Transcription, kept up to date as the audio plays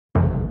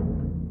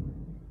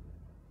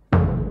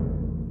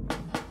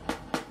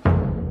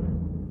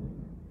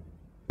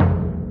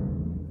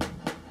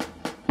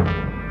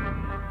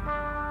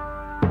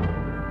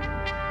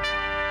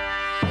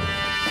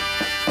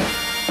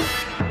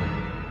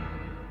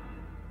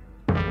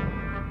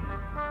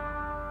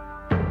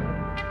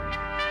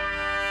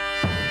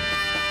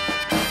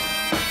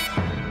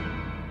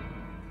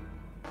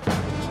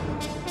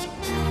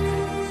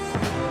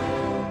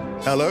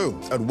Hello,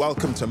 and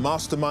welcome to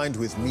Mastermind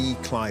with me,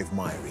 Clive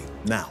Myrie.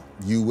 Now,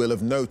 you will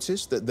have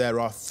noticed that there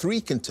are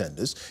 3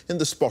 contenders in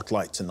the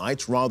spotlight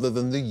tonight rather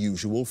than the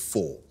usual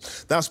 4.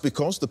 That's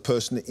because the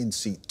person in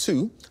seat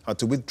 2 had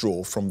to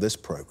withdraw from this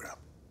programme.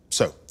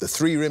 So, the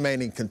 3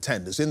 remaining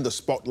contenders in the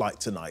spotlight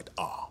tonight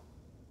are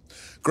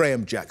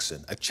Graham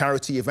Jackson, a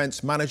charity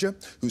events manager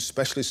whose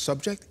specialist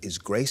subject is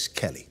Grace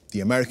Kelly,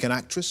 the American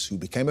actress who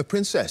became a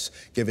princess,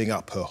 giving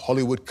up her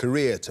Hollywood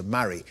career to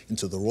marry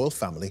into the royal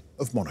family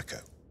of Monaco.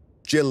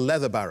 Jill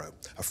Leatherbarrow,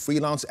 a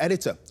freelance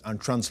editor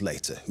and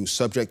translator whose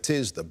subject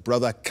is the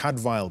Brother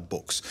Cadfael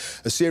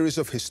books, a series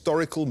of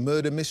historical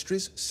murder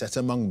mysteries set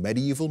among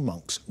medieval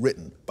monks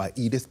written by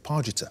Edith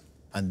Pargeter.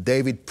 And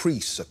David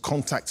Priest, a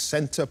contact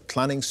centre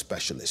planning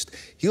specialist.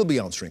 He'll be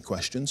answering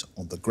questions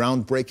on the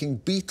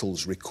groundbreaking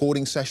Beatles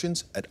recording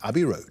sessions at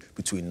Abbey Road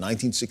between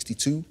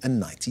 1962 and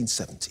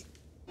 1970.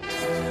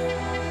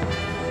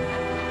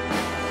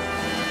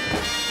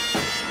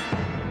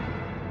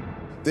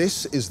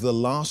 This is the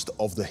last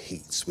of the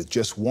heats, with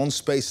just one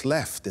space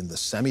left in the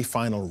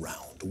semi-final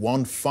round.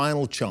 One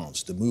final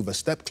chance to move a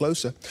step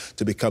closer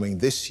to becoming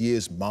this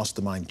year's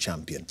Mastermind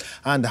champion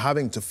and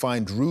having to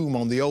find room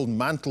on the old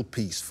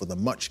mantelpiece for the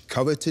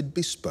much-coveted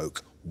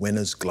bespoke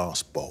winner's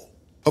glass bowl.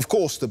 Of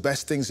course, the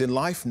best things in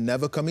life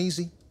never come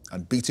easy,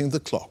 and beating the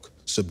clock,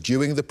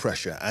 subduing the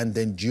pressure and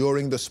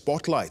enduring the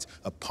spotlight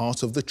are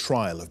part of the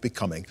trial of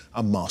becoming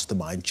a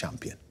Mastermind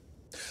champion.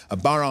 A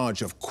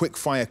barrage of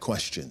quick-fire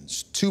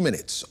questions, 2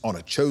 minutes on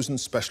a chosen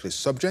specialist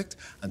subject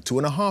and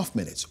 2.5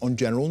 minutes on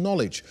general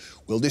knowledge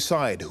will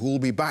decide who will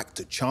be back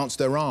to chance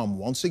their arm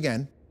once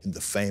again in the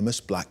famous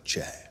black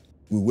chair.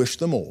 We wish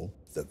them all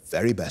the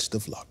very best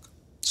of luck.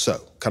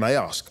 So, can I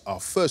ask our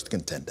first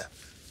contender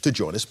to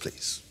join us,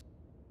 please?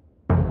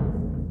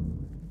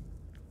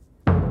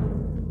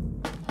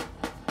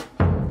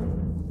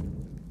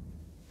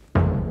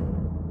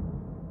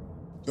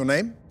 Your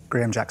name?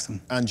 Graham Jackson.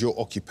 And your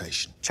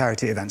occupation?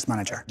 Charity events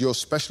manager. Your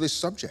specialist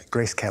subject?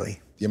 Grace Kelly.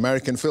 The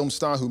American film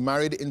star who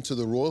married into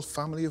the royal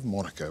family of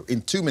Monaco.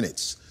 In 2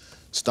 minutes,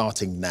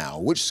 starting now.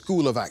 Which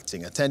school of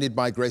acting, attended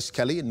by Grace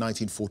Kelly in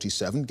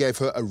 1947, gave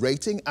her a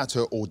rating at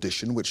her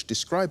audition which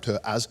described her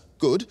as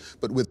good,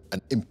 but with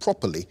an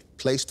improperly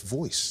placed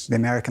voice? The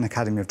American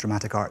Academy of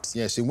Dramatic Arts.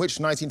 Yes, in which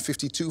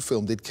 1952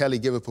 film did Kelly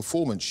give a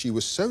performance she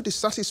was so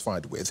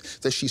dissatisfied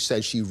with that she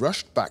said she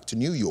rushed back to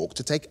New York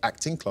to take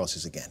acting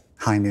classes again?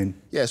 High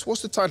Noon. Yes,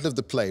 what's the title of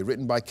the play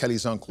written by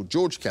Kelly's uncle,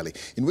 George Kelly,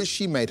 in which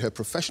she made her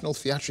professional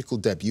theatrical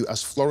debut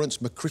as Florence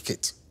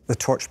McCricket? The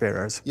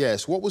Torchbearers.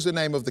 Yes, what was the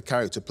name of the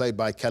character played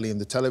by Kelly in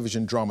the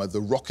television drama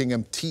The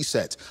Rockingham Tea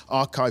Set,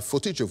 archive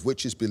footage of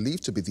which is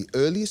believed to be the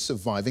earliest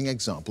surviving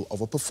example of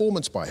a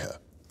performance by her?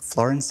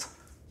 Florence?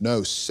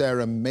 No,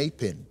 Sarah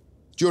Maypin.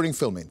 During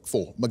filming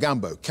for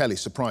Magambo, Kelly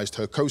surprised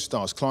her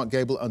co-stars Clark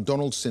Gable and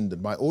Donald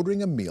Sinden by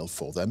ordering a meal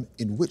for them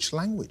in which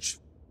language?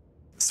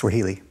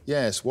 Swahili.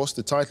 Yes, what's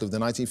the title of the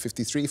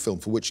 1953 film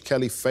for which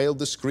Kelly failed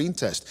the screen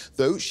test,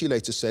 though she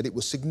later said it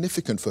was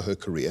significant for her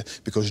career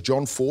because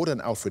John Ford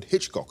and Alfred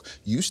Hitchcock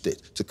used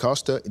it to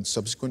cast her in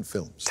subsequent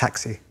films?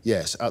 Taxi.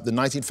 Yes, at the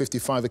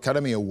 1955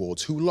 Academy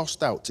Awards, who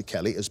lost out to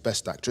Kelly as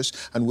Best Actress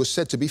and was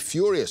said to be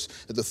furious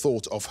at the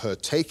thought of her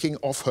taking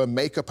off her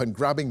makeup and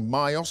grabbing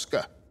my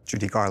Oscar?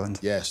 Judy Garland.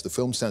 Yes, the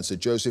film censor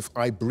Joseph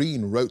I.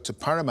 Breen wrote to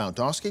Paramount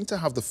asking to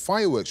have the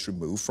fireworks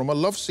removed from a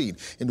love scene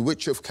in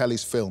which of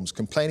Kelly's films,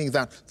 complaining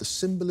that the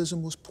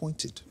symbolism was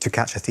pointed. To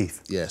Catch a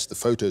Thief. Yes, the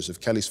photos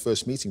of Kelly's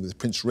first meeting with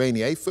Prince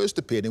Rainier first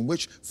appeared in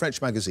which French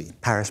magazine?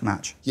 Paris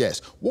Match. Yes.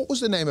 What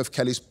was the name of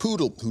Kelly's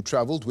poodle who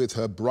travelled with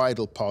her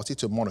bridal party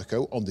to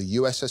Monaco on the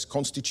USS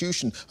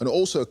Constitution and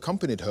also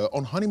accompanied her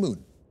on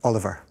honeymoon?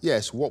 Oliver.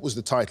 Yes, what was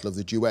the title of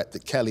the duet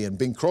that Kelly and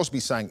Bing Crosby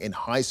sang in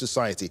High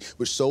Society,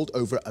 which sold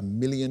over 1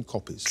 million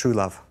copies? True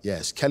Love.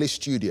 Yes, Kelly's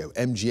studio,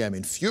 MGM,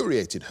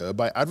 infuriated her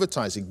by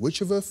advertising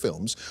which of her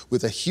films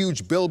with a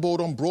huge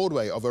billboard on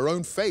Broadway of her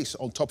own face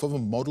on top of a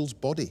model's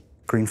body?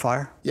 Green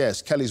Fire.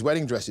 Yes, Kelly's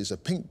wedding dress is a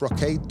pink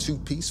brocade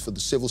 2-piece for the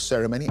civil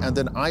ceremony and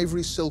an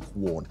ivory silk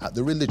worn at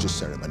the religious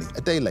ceremony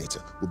a day later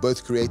were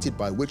both created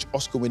by which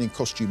Oscar-winning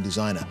costume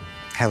designer?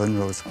 Helen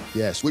Rose.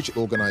 Yes, which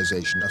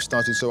organisation, I've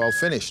started so I'll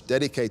finish,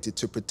 dedicated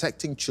to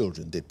protecting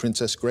children did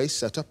Princess Grace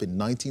set up in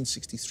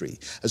 1963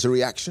 as a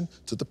reaction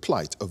to the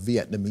plight of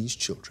Vietnamese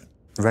children?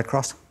 The Red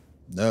Cross.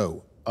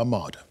 No,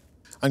 Armada.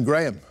 And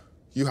Graham,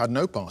 you had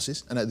no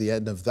passes, and at the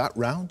end of that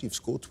round, you've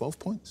scored 12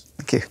 points.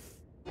 Thank you.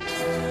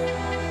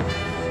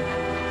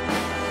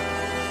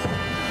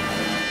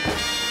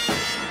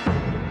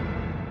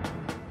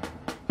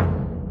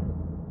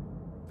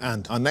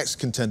 And our next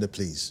contender,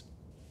 please.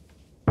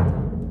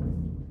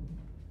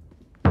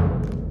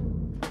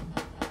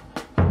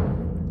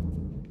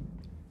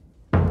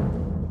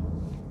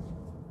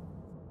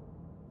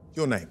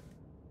 Your name?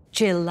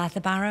 Jill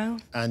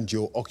Leatherbarrow. And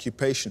your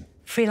occupation?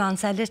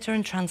 Freelance editor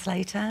and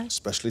translator.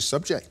 Specialist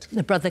subject?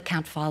 The Brother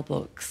Cadfael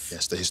books.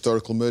 Yes, the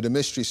historical murder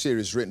mystery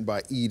series written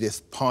by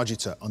Edith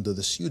Pargeter under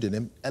the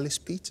pseudonym Ellis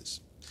Peters.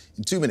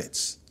 In 2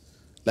 minutes,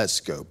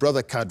 Let's go.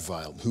 Brother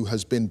Cadfael, who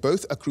has been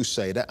both a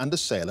crusader and a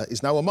sailor,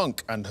 is now a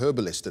monk and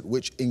herbalist at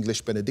which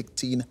English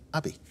Benedictine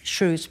abbey?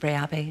 Shrewsbury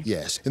Abbey.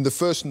 Yes. In the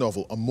first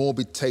novel, A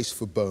Morbid Taste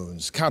for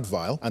Bones,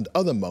 Cadfael and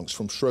other monks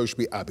from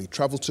Shrewsbury Abbey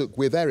travelled to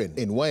Gwytherin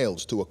in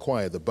Wales to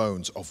acquire the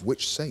bones of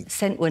which saint?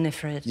 St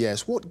Winifred.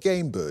 Yes. What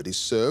game bird is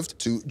served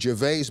to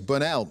Gervais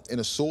Burnell in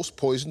a sauce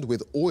poisoned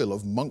with oil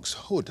of monk's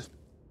hood?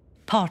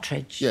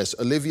 Partridge. Yes,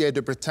 Olivier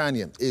de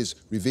Bretagne is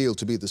revealed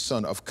to be the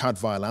son of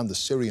Cadfael and the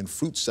Syrian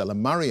fruit seller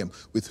Mariam,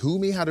 with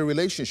whom he had a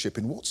relationship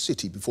in what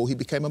city before he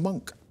became a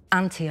monk?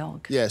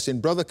 Antioch. Yes,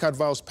 in Brother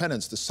Cadfael's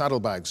penance, the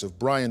saddlebags of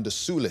Brian de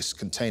Soulis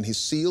contain his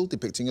seal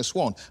depicting a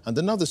swan and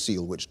another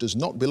seal which does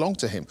not belong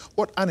to him.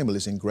 What animal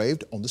is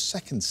engraved on the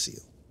second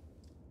seal?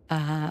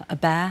 A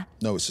bear.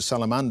 No, it's a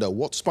salamander.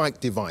 What spike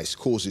device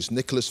causes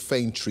Nicholas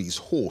Faintree's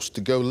horse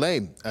to go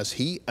lame as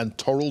he and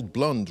Torald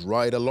Blund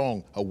ride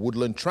along a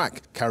woodland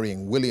track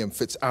carrying William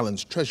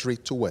Fitzallen's treasury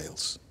to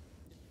Wales?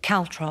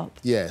 Caltrop.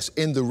 Yes,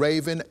 in The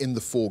Raven in the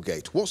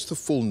Foregate. What's the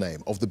full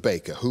name of the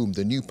baker whom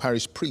the new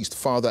parish priest,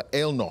 Father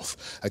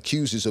Aylnoth,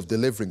 accuses of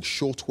delivering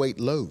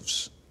short-weight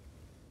loaves?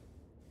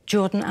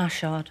 Jordan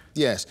Ashard.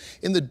 Yes,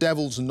 in The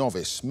Devil's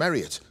Novice,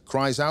 Merriott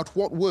cries out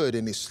what word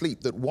in his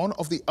sleep that one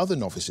of the other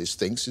novices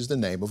thinks is the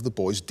name of the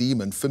boy's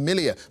demon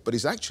familiar, but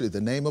is actually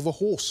the name of a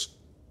horse?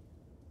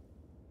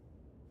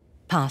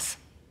 Pass.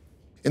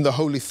 In The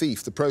Holy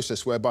Thief, the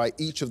process whereby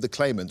each of the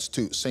claimants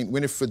to St.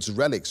 Winifred's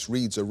relics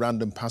reads a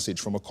random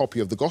passage from a copy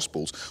of the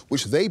Gospels,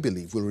 which they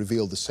believe will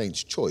reveal the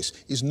saint's choice,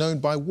 is known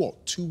by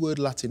what two-word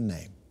Latin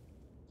name?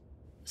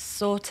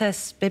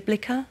 Sortes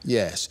Biblica.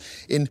 Yes.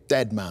 In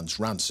Dead Man's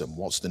Ransom,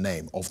 what's the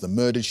name of the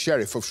murdered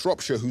sheriff of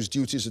Shropshire whose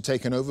duties are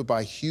taken over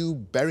by Hugh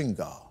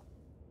Berengar?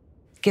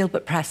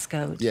 Gilbert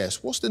Prescott.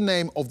 Yes. What's the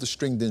name of the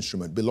stringed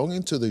instrument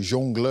belonging to the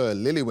jongleur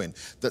Lilywin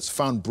that's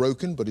found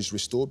broken but is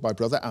restored by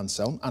Brother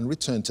Anselm and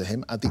returned to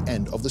him at the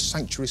end of the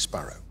Sanctuary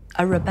Sparrow?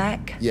 A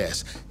rebec.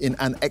 Yes. In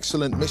An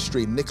Excellent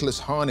Mystery, Nicholas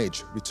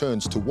Harnage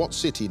returns to what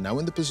city now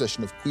in the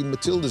possession of Queen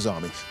Matilda's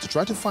army to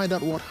try to find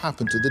out what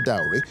happened to the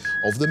dowry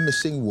of the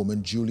missing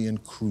woman Julian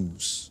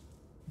Cruz?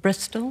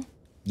 Bristol.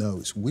 No,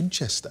 it's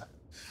Winchester.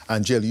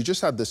 And Jill, you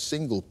just had the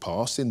single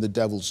pass in The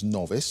Devil's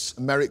Novice.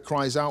 Merrick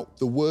cries out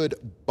the word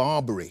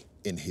Barbary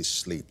in his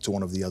sleep to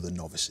one of the other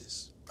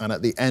novices. And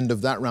at the end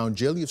of that round,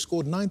 Jill, you've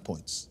scored 9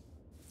 points.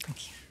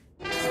 Thank you.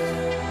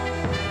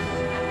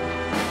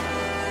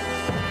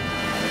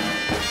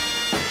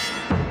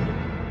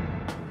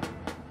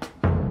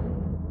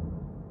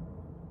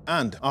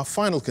 And our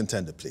final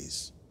contender,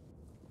 please.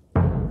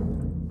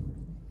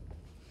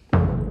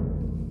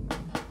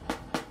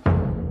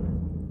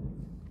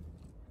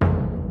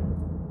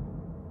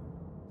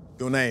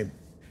 Your name?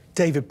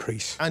 David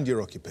Priest. And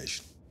your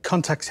occupation?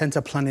 Contact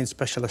Centre Planning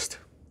Specialist.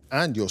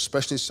 And your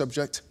specialist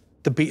subject?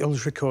 The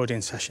Beatles recording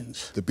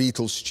sessions. The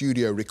Beatles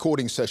studio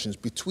recording sessions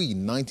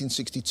between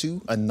 1962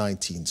 and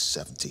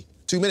 1970.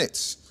 2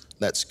 minutes.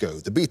 Let's go.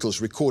 The Beatles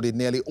recorded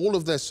nearly all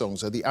of their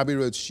songs at the Abbey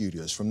Road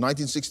Studios from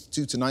 1962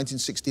 to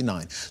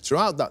 1969.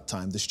 Throughout that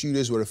time, the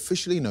studios were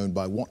officially known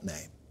by what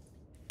name?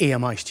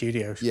 EMI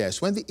Studios.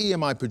 Yes, when the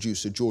EMI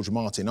producer George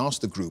Martin asked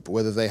the group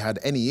whether they had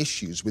any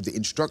issues with the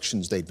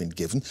instructions they'd been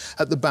given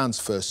at the band's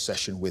first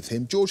session with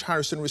him, George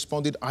Harrison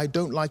responded, "I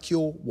don't like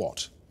your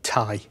what?"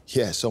 Tie.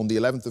 Yes, on the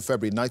 11th of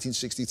February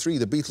 1963,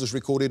 the Beatles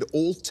recorded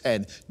all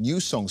 10 new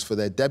songs for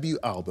their debut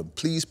album,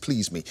 Please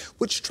Please Me.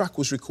 Which track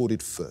was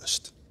recorded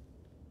first?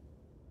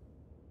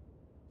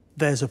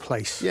 There's a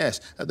Place.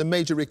 Yes, at the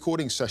major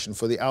recording session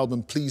for the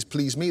album Please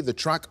Please Me, the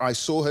track I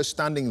Saw Her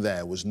Standing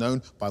There was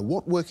known by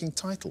what working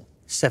title?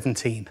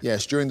 17.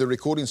 Yes, during the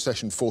recording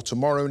session for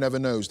Tomorrow Never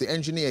Knows, the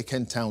engineer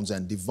Ken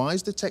Townsend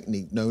devised a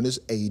technique known as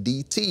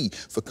ADT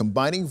for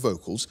combining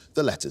vocals,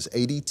 the letters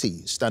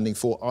ADT, standing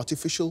for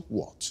artificial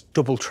what?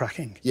 Double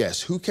tracking.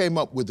 Yes, who came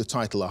up with the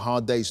title A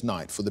Hard Day's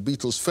Night for the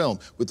Beatles film,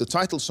 with the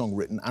title song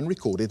written and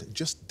recorded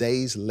just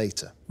days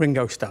later?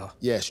 Ringo Starr.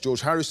 Yes,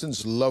 George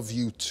Harrison's Love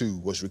You Too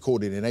was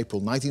recorded in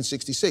April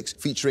 1966,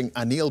 featuring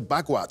Anil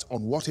Bhagwat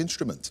on what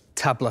instrument?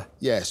 Tabla.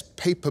 Yes,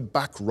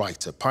 paperback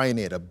writer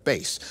pioneered a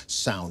bass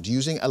sound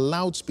using a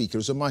loudspeaker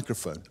as a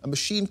microphone, a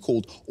machine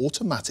called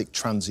automatic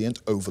transient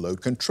overload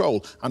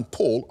control, and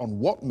Paul on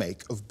what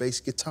make of bass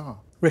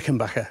guitar?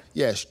 Rickenbacker.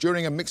 Yes,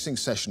 during a mixing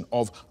session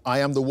of I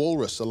Am the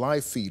Walrus, a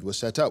live feed was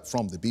set up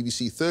from the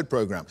BBC Third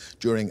programme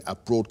during a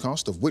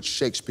broadcast of which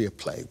Shakespeare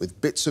play, with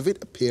bits of it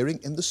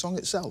appearing in the song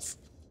itself?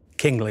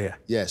 King Lear.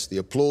 Yes, the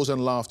applause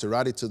and laughter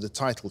added to the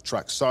title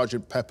track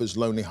Sgt. Pepper's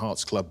Lonely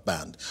Hearts Club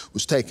Band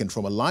was taken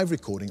from a live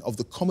recording of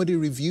the comedy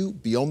revue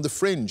Beyond the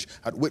Fringe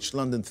at which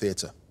London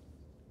theatre?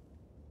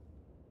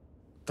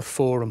 The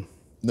Forum.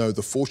 No,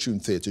 the Fortune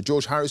Theatre.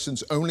 George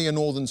Harrison's Only a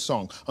Northern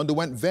Song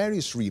underwent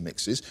various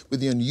remixes with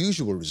the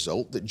unusual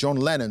result that John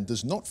Lennon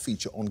does not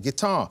feature on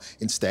guitar.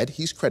 Instead,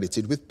 he's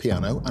credited with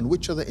piano and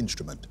which other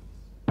instrument?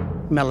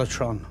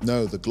 Mellotron.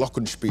 No, the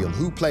Glockenspiel.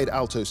 Who played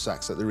alto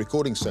sax at the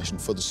recording session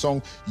for the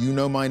song You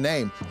Know My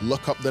Name,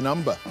 Look Up the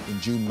Number in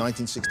June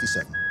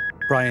 1967?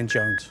 Brian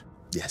Jones.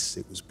 Yes,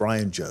 it was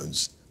Brian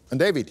Jones. And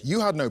David, you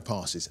had no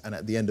passes, and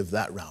at the end of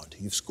that round,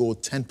 you've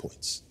scored 10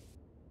 points.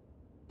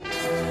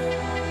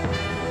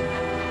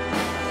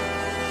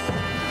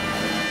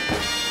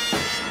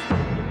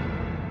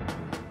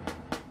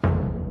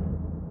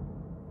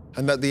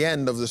 And at the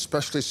end of the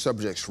specialist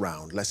subjects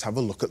round, let's have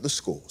a look at the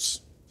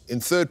scores. In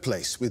third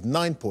place with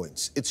 9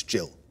 points, it's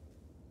Jill.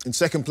 In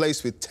second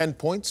place with 10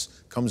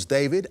 points comes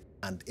David,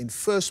 and in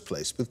first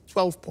place with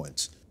 12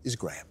 points is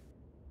Graham.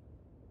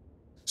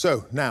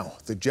 So now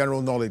the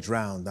general knowledge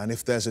round, and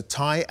if there's a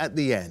tie at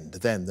the end,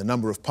 then the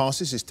number of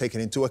passes is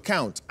taken into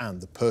account and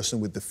the person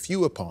with the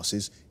fewer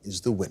passes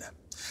is the winner.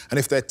 And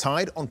if they're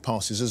tied on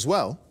passes as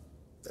well,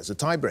 there's a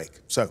tie break.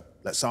 So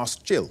let's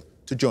ask Jill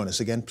to join us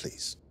again,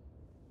 please.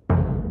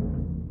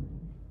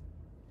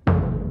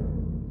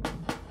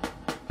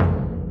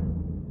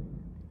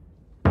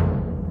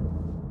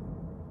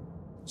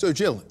 So,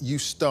 Jill, you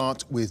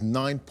start with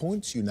 9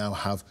 points. You now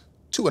have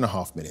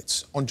 2.5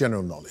 minutes on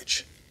general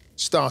knowledge.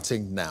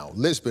 Starting now,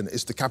 Lisbon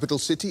is the capital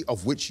city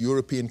of which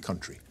European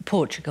country?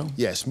 Portugal.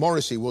 Yes.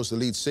 Morrissey was the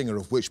lead singer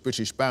of which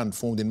British band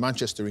formed in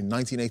Manchester in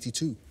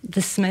 1982?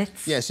 The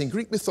Smiths. Yes. In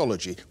Greek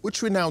mythology,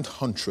 which renowned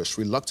huntress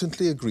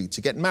reluctantly agreed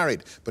to get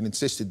married, but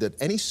insisted that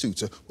any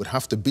suitor would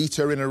have to beat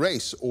her in a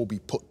race or be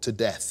put to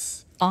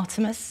death?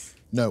 Artemis.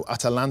 No,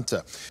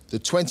 Atalanta. The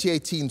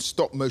 2018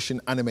 stop-motion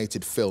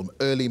animated film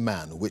Early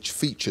Man, which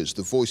features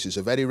the voices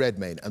of Eddie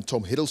Redmayne and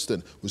Tom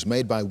Hiddleston, was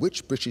made by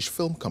which British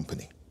film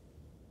company?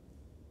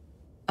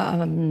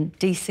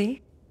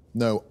 DC.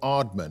 No,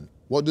 Aardman.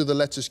 What do the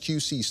letters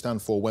QC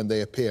stand for when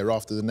they appear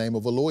after the name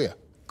of a lawyer?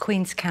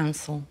 Queen's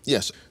Counsel.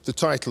 Yes. The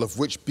title of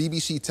which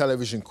BBC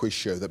television quiz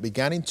show that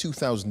began in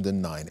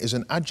 2009 is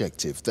an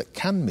adjective that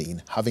can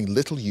mean having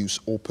little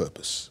use or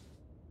purpose?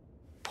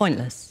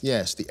 Pointless.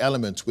 Yes, the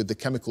element with the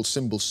chemical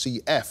symbol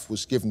CF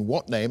was given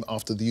what name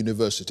after the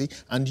university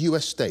and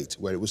US state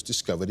where it was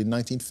discovered in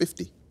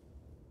 1950?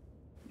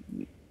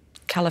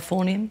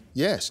 Californium.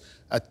 Yes,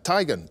 a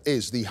tigon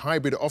is the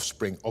hybrid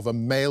offspring of a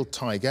male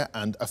tiger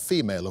and a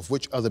female of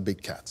which other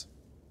big cat?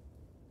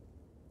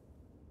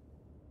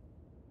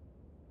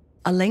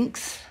 A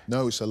lynx.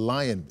 No, it's a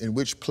lion, in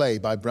which play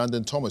by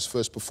Brandon Thomas,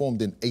 first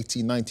performed in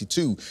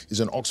 1892,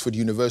 is an Oxford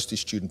University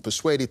student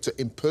persuaded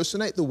to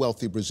impersonate the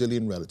wealthy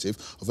Brazilian relative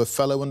of a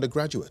fellow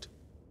undergraduate?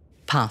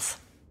 Pass.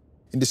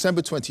 In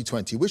December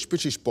 2020, which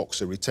British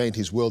boxer retained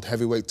his world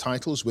heavyweight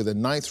titles with a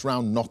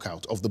 9th-round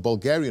knockout of the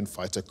Bulgarian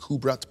fighter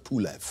Kubrat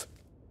Pulev?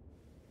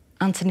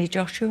 Anthony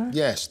Joshua.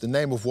 Yes, the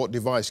name of what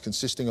device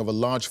consisting of a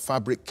large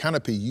fabric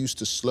canopy used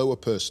to slow a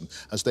person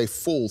as they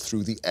fall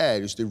through the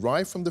air is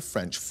derived from the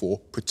French for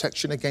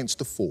protection against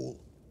the fall?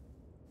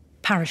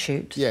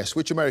 Parachute. Yes,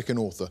 which American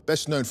author,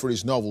 best known for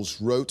his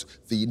novels, wrote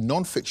the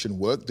non-fiction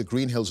work The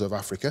Green Hills of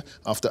Africa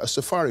after a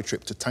safari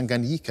trip to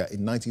Tanganyika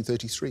in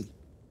 1933?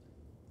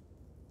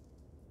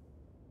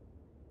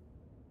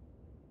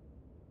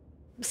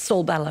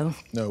 Saul Bellow.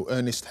 No,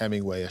 Ernest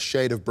Hemingway. A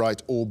shade of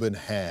bright auburn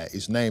hair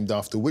is named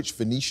after which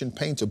Venetian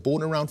painter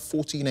born around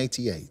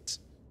 1488?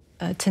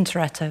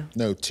 Tintoretto.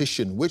 No,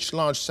 Titian. Which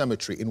large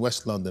cemetery in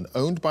West London,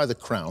 owned by the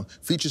Crown,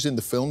 features in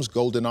the films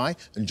GoldenEye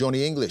and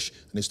Johnny English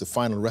and is the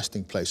final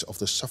resting place of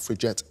the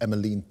suffragette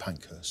Emmeline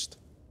Pankhurst?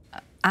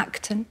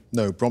 Acton.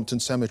 No,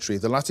 Brompton Cemetery.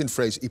 The Latin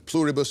phrase e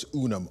pluribus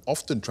unum,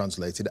 often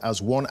translated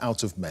as one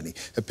out of many,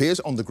 appears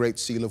on the Great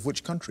Seal of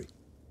which country?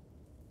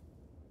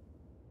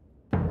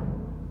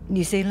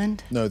 New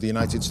Zealand. No, the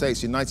United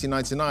States. In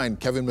 1999,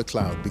 Kevin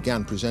MacLeod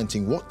began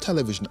presenting what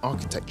television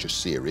architecture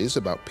series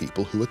about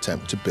people who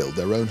attempt to build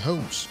their own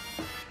homes?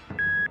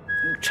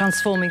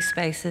 Transforming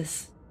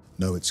Spaces.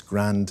 No, it's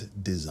Grand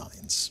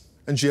Designs.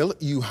 And Jill,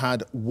 you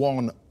had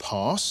 1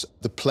 pass.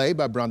 The play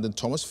by Brandon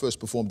Thomas, first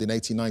performed in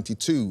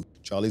 1892,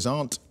 Charlie's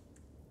Aunt.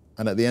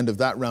 And at the end of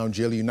that round,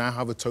 Jill, you now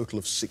have a total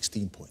of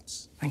 16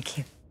 points. Thank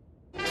you.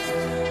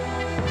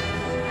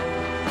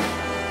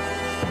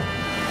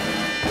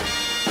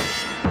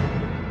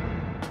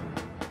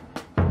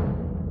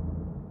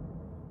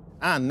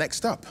 And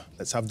next up,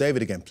 let's have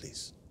David again,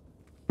 please.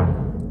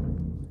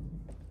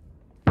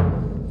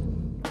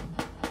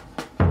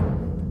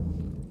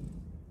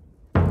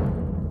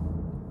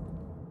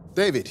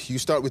 David, you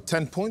start with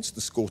 10 points.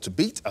 The score to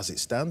beat, as it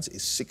stands,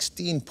 is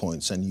 16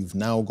 points, and you've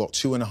now got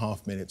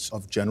 2.5 minutes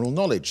of general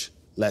knowledge.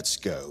 Let's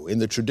go. In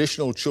the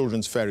traditional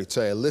children's fairy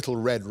tale, Little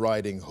Red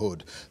Riding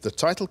Hood, the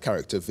title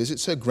character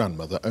visits her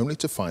grandmother only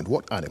to find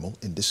what animal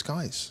in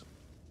disguise?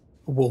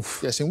 A wolf.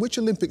 Yes, in which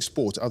Olympic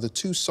sport are the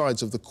two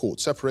sides of the court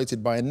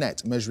separated by a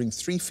net measuring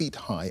 3 feet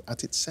high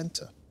at its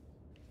centre?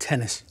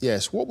 Tennis.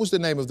 Yes, what was the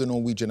name of the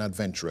Norwegian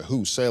adventurer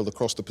who sailed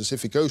across the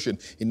Pacific Ocean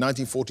in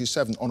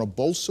 1947 on a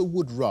balsa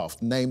wood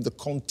raft named the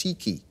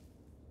Kon-Tiki?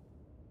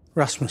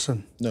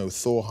 Rasmussen. No,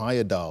 Thor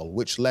Heyerdahl.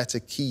 Which letter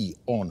key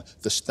on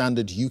the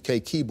standard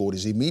UK keyboard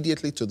is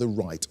immediately to the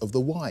right of the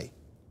Y?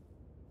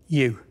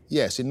 U.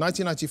 Yes, in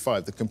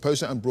 1995, the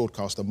composer and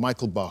broadcaster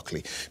Michael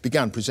Barclay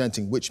began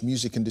presenting which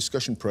music and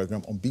discussion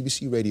programme on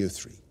BBC Radio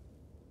 3?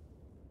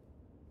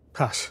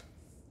 Pass.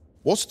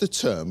 What's the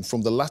term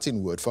from the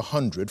Latin word for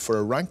 100 for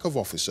a rank of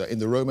officer in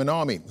the Roman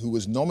army who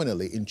was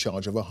nominally in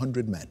charge of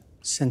 100 men?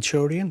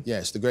 Centurion?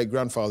 Yes, the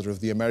great-grandfather of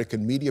the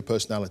American media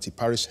personality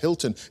Paris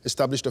Hilton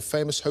established a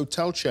famous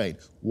hotel chain.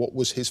 What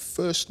was his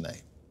first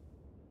name?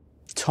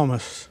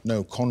 Thomas?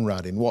 No,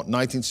 Conrad. In what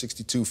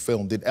 1962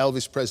 film did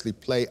Elvis Presley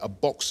play a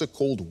boxer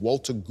called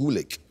Walter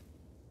Gulick?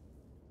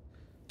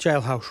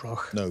 Jailhouse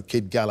Rock? No,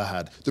 Kid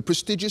Galahad. The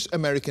prestigious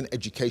American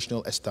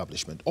educational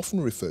establishment,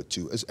 often referred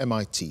to as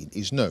MIT,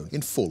 is known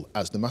in full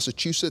as the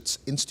Massachusetts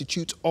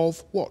Institute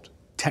of what?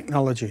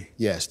 Technology?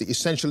 Yes, the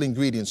essential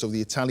ingredients of the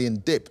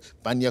Italian dip,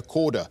 bagna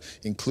corda,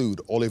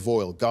 include olive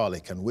oil,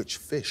 garlic, and which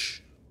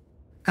fish?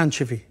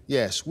 Anchovy?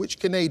 Yes, which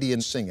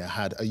Canadian singer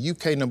had a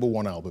UK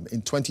 #1 album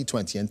in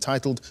 2020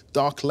 entitled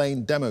Dark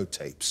Lane Demo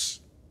Tapes?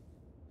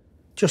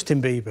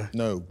 Justin Bieber?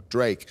 No,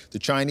 Drake. The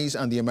Chinese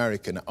and the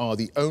American are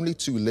the only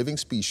two living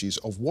species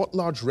of what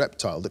large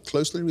reptile that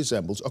closely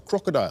resembles a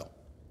crocodile?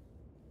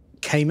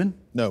 Cayman?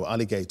 No,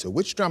 alligator.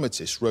 Which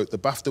dramatist wrote the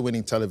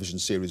BAFTA-winning television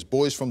series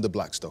Boys from the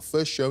Black Stuff,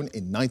 first shown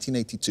in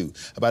 1982,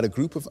 about a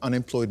group of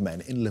unemployed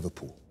men in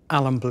Liverpool?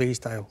 Alan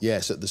Bleasdale?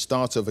 Yes, at the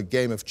start of a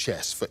game of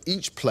chess, for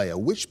each player,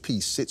 which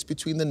piece sits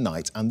between the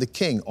knight and the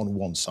king on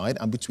one side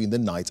and between the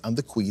knight and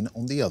the queen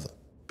on the other?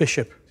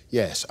 Bishop?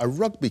 Yes, a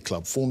rugby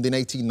club formed in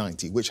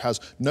 1890, which has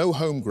no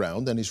home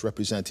ground and is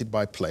represented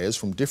by players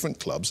from different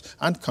clubs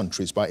and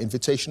countries by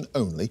invitation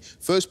only,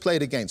 first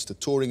played against a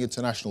touring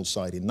international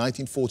side in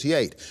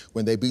 1948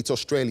 when they beat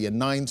Australia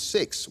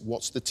 9-6.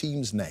 What's the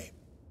team's name?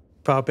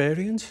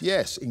 Barbarians?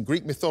 Yes, in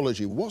Greek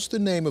mythology, what's the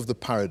name of the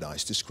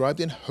paradise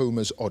described in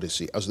Homer's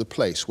Odyssey as the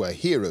place where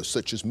heroes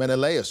such as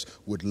Menelaus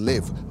would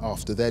live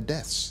after their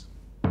deaths?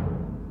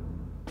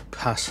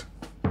 Pass.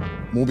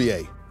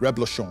 Morbier,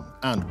 Reblochon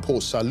and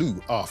Port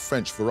Salut are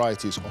French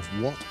varieties of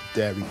what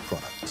dairy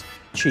product?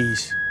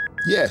 Cheese?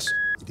 Yes,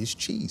 it is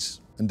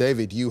cheese. And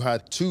David, you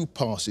had 2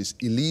 passes.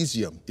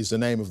 Elysium is the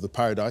name of the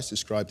paradise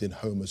described in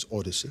Homer's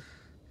Odyssey.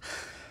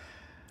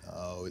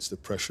 Oh, it's the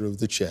pressure of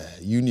the chair.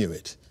 You knew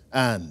it.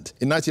 And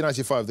in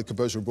 1995, the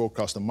composer and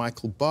broadcaster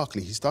Michael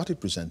Barclay, he started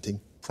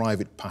presenting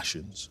Private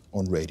Passions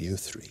on Radio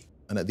 3.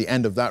 And at the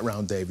end of that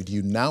round, David,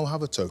 you now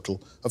have a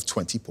total of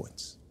 20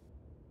 points.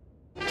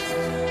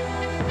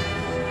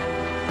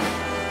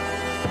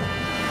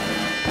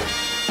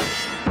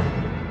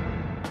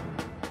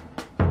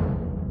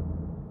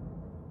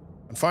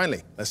 And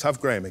finally, let's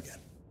have Graham again.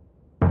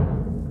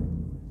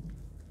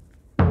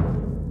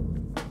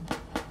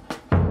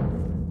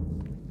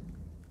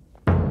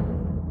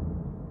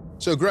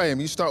 So, Graham,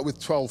 you start with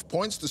 12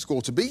 points, the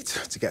score to beat.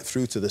 To get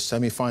through to the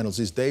semi-finals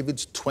is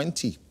David's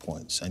 20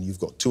 points, and you've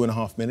got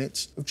 2.5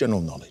 minutes of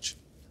general knowledge.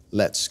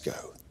 Let's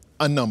go.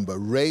 A number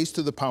raised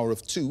to the power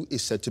of 2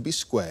 is said to be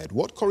squared.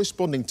 What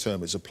corresponding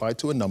term is applied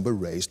to a number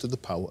raised to the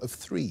power of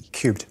 3?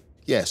 Cubed?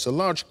 Yes, a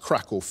large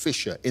crack or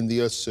fissure in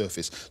the Earth's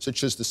surface,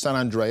 such as the San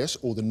Andreas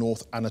or the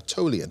North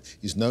Anatolian,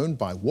 is known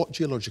by what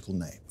geological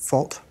name?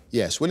 Fault?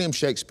 Yes, William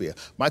Shakespeare,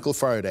 Michael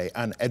Faraday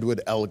and Edward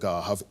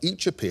Elgar have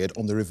each appeared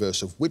on the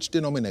reverse of which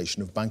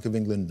denomination of Bank of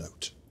England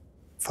note?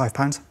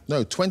 £5?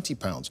 No,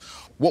 £20.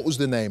 What was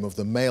the name of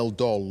the male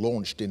doll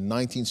launched in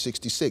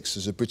 1966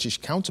 as a British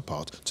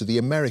counterpart to the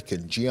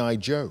American G.I.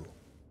 Joe?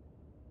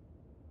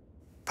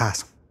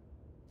 Pass.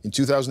 In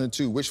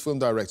 2002, which film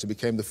director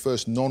became the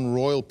first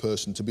non-royal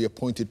person to be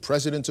appointed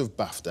president of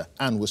BAFTA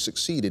and was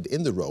succeeded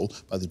in the role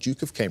by the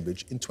Duke of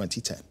Cambridge in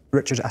 2010?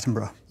 Richard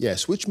Attenborough.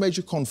 Yes, which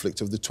major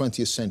conflict of the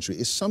 20th century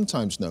is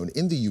sometimes known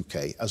in the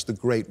UK as the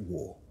Great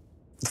War?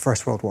 The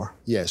First World War.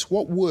 Yes,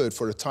 what word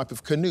for a type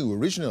of canoe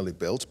originally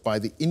built by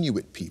the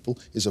Inuit people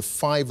is a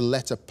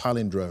 5-letter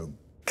palindrome?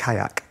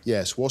 Kayak.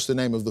 Yes, what's the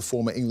name of the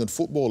former England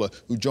footballer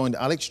who joined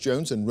Alex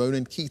Jones and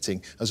Ronan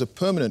Keating as a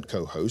permanent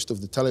co-host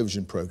of the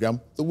television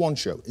programme The One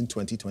Show in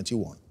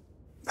 2021?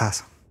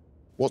 Pass.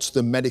 What's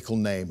the medical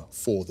name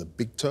for the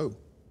big toe?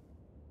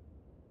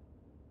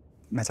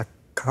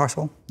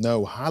 Metatarsal?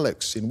 No,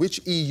 hallux. In which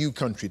EU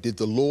country did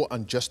the Law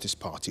and Justice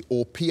Party,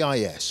 or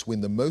PIS,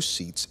 win the most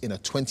seats in a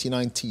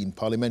 2019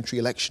 parliamentary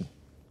election?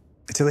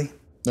 Italy?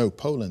 No,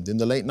 Poland. In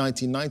the late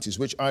 1990s,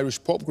 which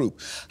Irish pop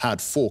group had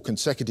 4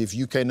 consecutive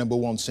UK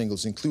 #1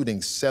 singles,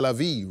 including C'est la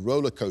vie,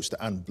 Roller Coaster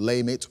and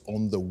Blame It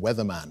on the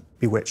Weatherman?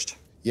 Bewitched.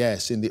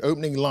 Yes, in the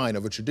opening line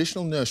of a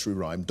traditional nursery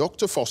rhyme,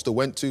 Dr. Foster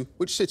went to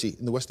which city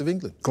in the west of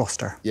England?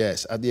 Gloucester.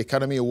 Yes, at the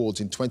Academy Awards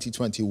in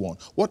 2021.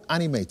 What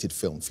animated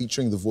film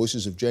featuring the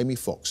voices of Jamie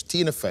Foxx,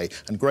 Tina Fey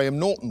and Graham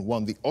Norton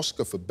won the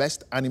Oscar for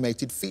Best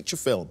Animated Feature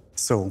Film?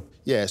 Soul.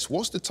 Yes,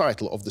 what's the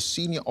title of the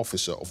senior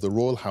officer of the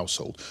royal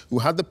household who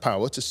had the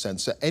power to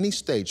censor any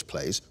stage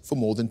plays for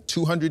more than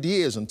 200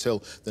 years until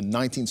the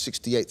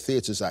 1968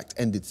 Theatres Act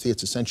ended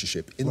theatre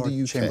censorship in Lord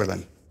the UK?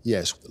 Chamberlain.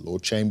 Yes, the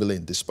Lord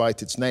Chamberlain.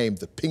 Despite its name,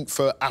 the pink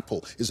fir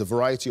apple is a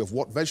variety of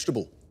what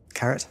vegetable?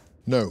 Carrot?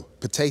 No,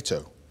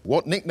 potato.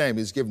 What nickname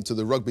is given to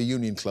the rugby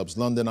union clubs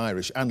London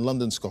Irish and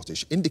London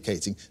Scottish,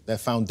 indicating their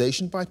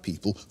foundation by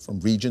people from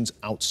regions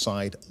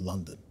outside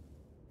London?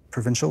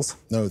 Provincials?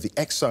 No, the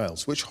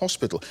Exiles. Which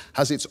hospital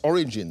has its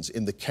origins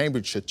in the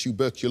Cambridgeshire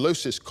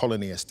tuberculosis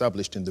colony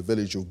established in the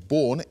village of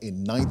Bourne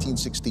in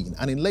 1916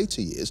 and in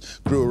later years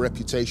grew a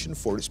reputation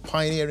for its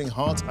pioneering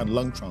heart and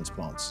lung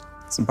transplants?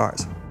 St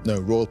Bart's? No,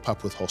 Royal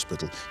Papworth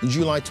Hospital. In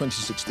July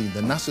 2016,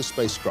 the NASA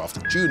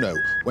spacecraft Juno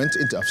went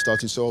into, I've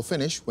started so I'll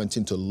finish, went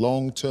into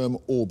long-term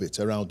orbit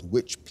around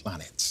which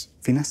planet?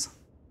 Venus?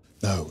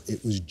 No,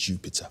 it was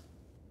Jupiter.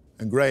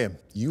 And Graham,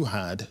 you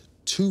had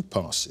 2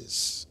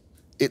 passes.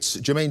 It's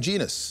Jermaine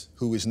Genus,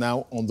 who is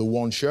now on The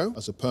One Show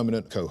as a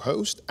permanent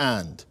co-host,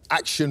 and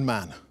Action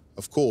Man,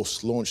 of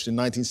course, launched in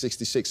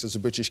 1966 as a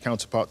British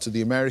counterpart to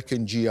the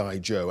American G.I.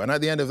 Joe. And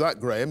at the end of that,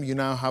 Graham, you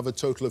now have a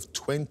total of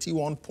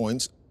 21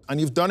 points, and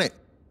you've done it.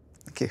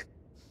 Thank you.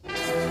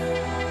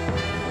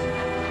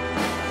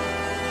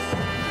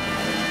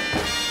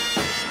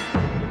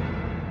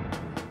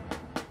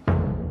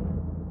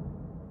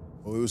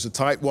 Well, it was a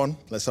tight one.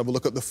 Let's have a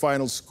look at the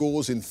final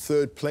scores. In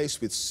 3rd place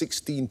with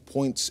 16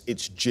 points,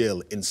 it's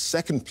Jill. In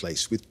 2nd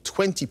place with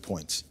 20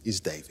 points is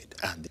David.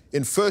 And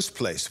in 1st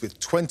place with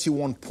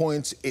 21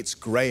 points, it's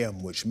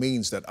Graham, which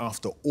means that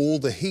after all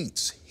the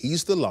heats,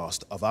 he's the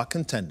last of our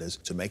contenders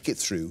to make it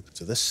through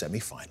to the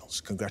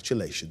semi-finals.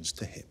 Congratulations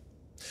to him.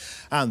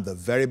 And the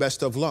very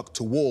best of luck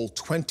to all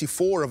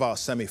 24 of our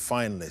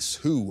semi-finalists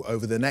who,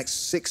 over the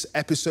next 6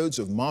 episodes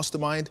of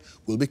Mastermind,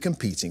 will be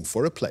competing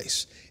for a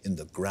place in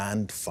the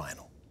grand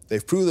final.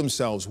 They've proved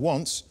themselves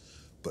once,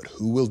 but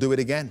who will do it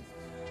again?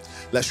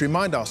 Let's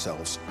remind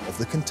ourselves of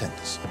the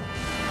contenders.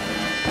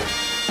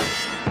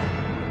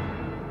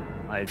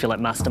 I feel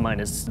like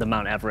Mastermind is the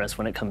Mount Everest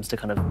when it comes to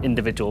kind of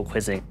individual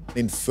quizzing.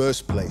 In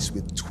 1st place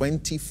with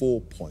 24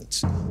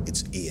 points,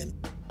 it's Ian.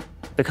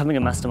 Becoming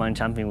a Mastermind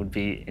champion would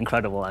be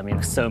incredible. I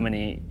mean, so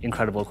many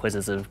incredible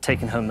quizzes have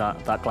taken home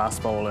that glass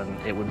bowl, and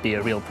it would be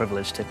a real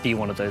privilege to be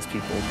one of those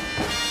people.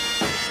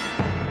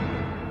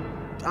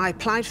 I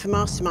applied for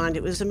Mastermind.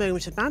 It was a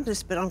moment of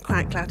madness, but I'm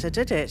quite glad I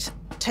did it.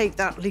 Take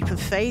that leap of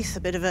faith,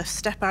 a bit of a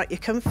step out your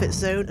comfort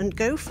zone, and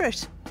go for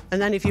it.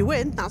 And then if you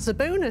win, that's a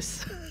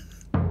bonus.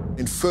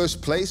 In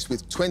 1st place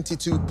with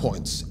 22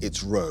 points,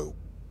 it's Ro.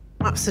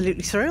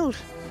 Absolutely thrilled.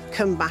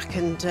 Come back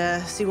and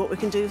see what we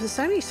can do for the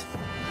semis.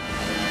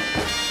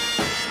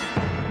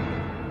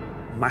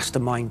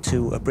 Mastermind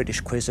to a British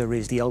quizzer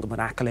is the ultimate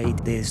accolade.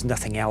 There's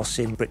nothing else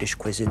in British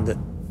quizzing that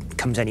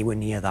comes anywhere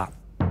near that.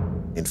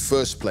 In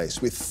 1st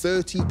place with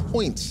 30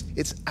 points,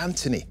 it's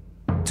Anthony.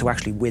 To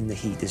actually win the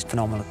heat is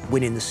phenomenal.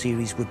 Winning the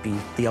series would be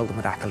the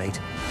ultimate accolade.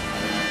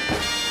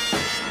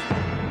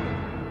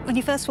 When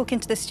you first walk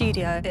into the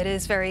studio, it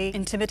is very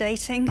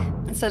intimidating.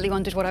 I certainly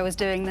wondered what I was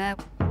doing there.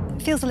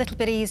 It feels a little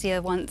bit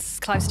easier once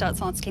Clive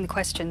starts asking the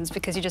questions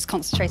because you're just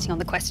concentrating on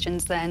the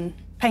questions then.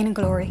 Pain and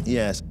glory.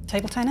 Yes.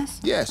 Table tennis?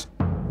 Yes.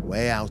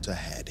 Way out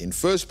ahead. In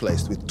 1st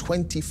place with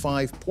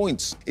 25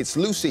 points, it's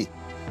Lucy.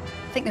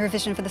 I think the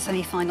revision for the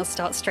semi-finals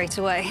starts straight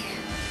away.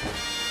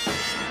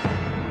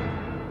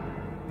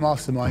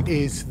 Mastermind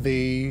is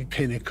the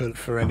pinnacle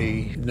for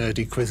any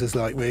nerdy quizzers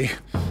like me.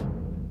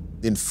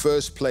 In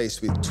 1st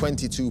place with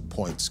 22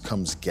 points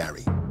comes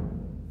Gary.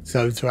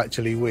 So to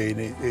actually win,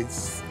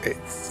 it's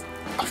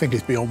I think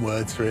it's beyond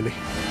words, really.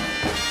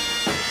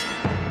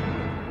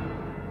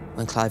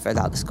 When Clive read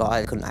out the score,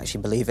 I couldn't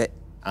actually believe it.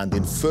 And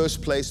in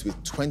 1st place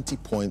with 20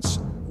 points,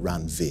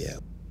 Ranveer.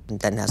 And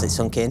then as it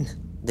sunk in,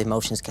 the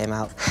emotions came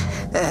out.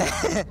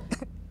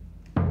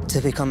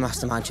 To become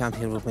Mastermind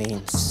champion would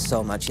mean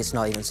so much. It's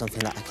not even something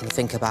that I can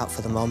think about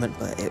for the moment,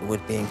 but it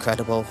would be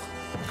incredible.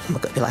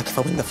 What would it be like if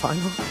I win the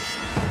final?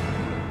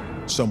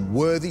 Some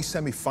worthy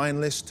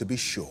semi-finalists to be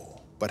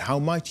sure, but how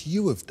might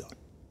you have done?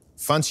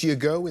 Fancy a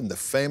go in the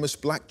famous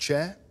black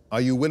chair? Are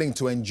you willing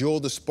to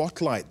endure the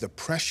spotlight, the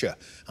pressure,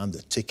 and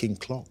the ticking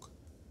clock?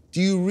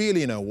 Do you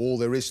really know all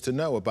there is to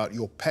know about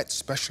your pet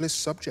specialist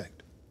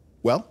subject?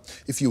 Well,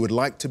 if you would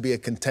like to be a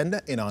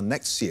contender in our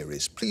next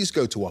series, please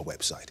go to our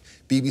website,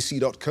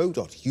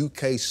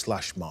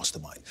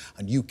 bbc.co.uk/mastermind,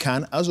 and you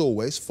can, as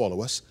always,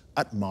 follow us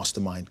at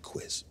Mastermind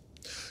Quiz.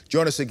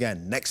 Join us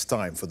again next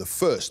time for the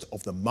first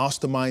of the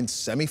Mastermind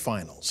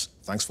semi-finals.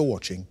 Thanks for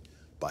watching.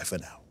 Bye for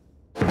now.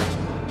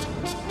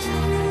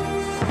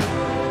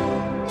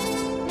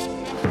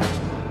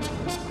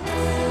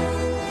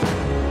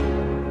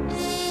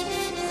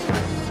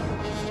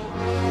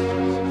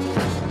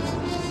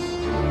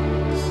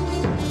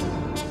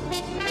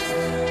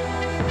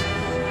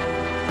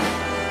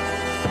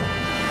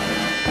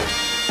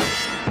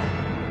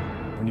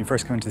 When you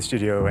first come into the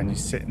studio and you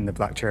sit in the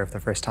black chair for the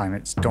first time,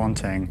 it's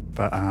daunting,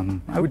 but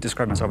I would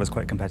describe myself as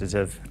quite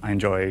competitive. I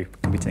enjoy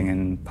competing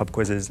in pub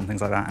quizzes and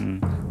things like that,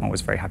 and I'm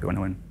always very happy when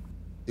I win.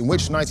 In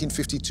which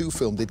 1952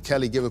 film did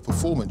Kelly give a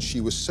performance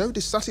she was so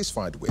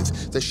dissatisfied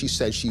with that she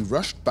said she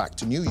rushed back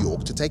to New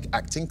York to take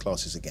acting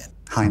classes again?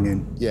 High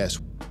Noon. Yes.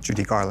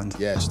 Judy Garland.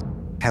 Yes.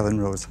 Helen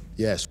Rose.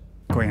 Yes.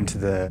 Going into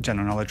the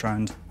general knowledge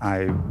round,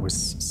 I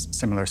was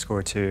similar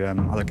score to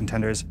other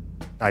contenders.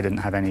 I didn't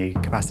have any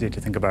capacity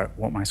to think about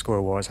what my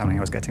score was, how many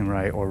I was getting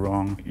right or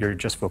wrong. You're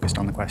just focused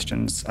on the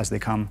questions as they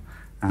come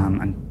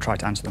and try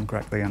to answer them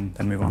correctly and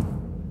then move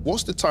on.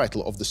 was the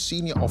title of the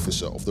senior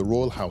officer of the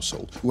royal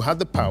household who had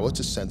the power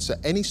to censor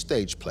any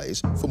stage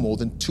plays for more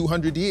than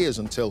 200 years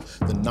until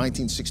the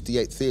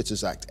 1968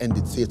 Theatres Act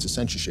ended theatre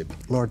censorship.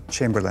 Lord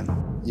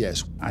Chamberlain.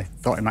 Yes. I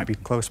thought it might be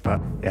close,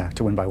 but yeah,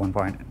 to win by 1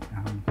 point,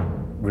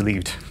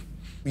 relieved.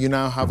 You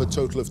now have a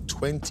total of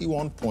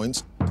 21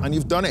 points, and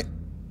you've done it.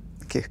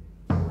 Thank you.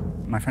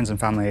 My friends and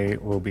family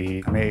will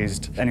be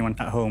amazed. Anyone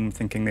at home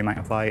thinking they might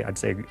apply, I'd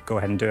say go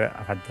ahead and do it.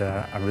 I've had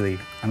a really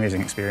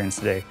amazing experience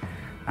today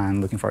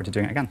and looking forward to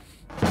doing it again.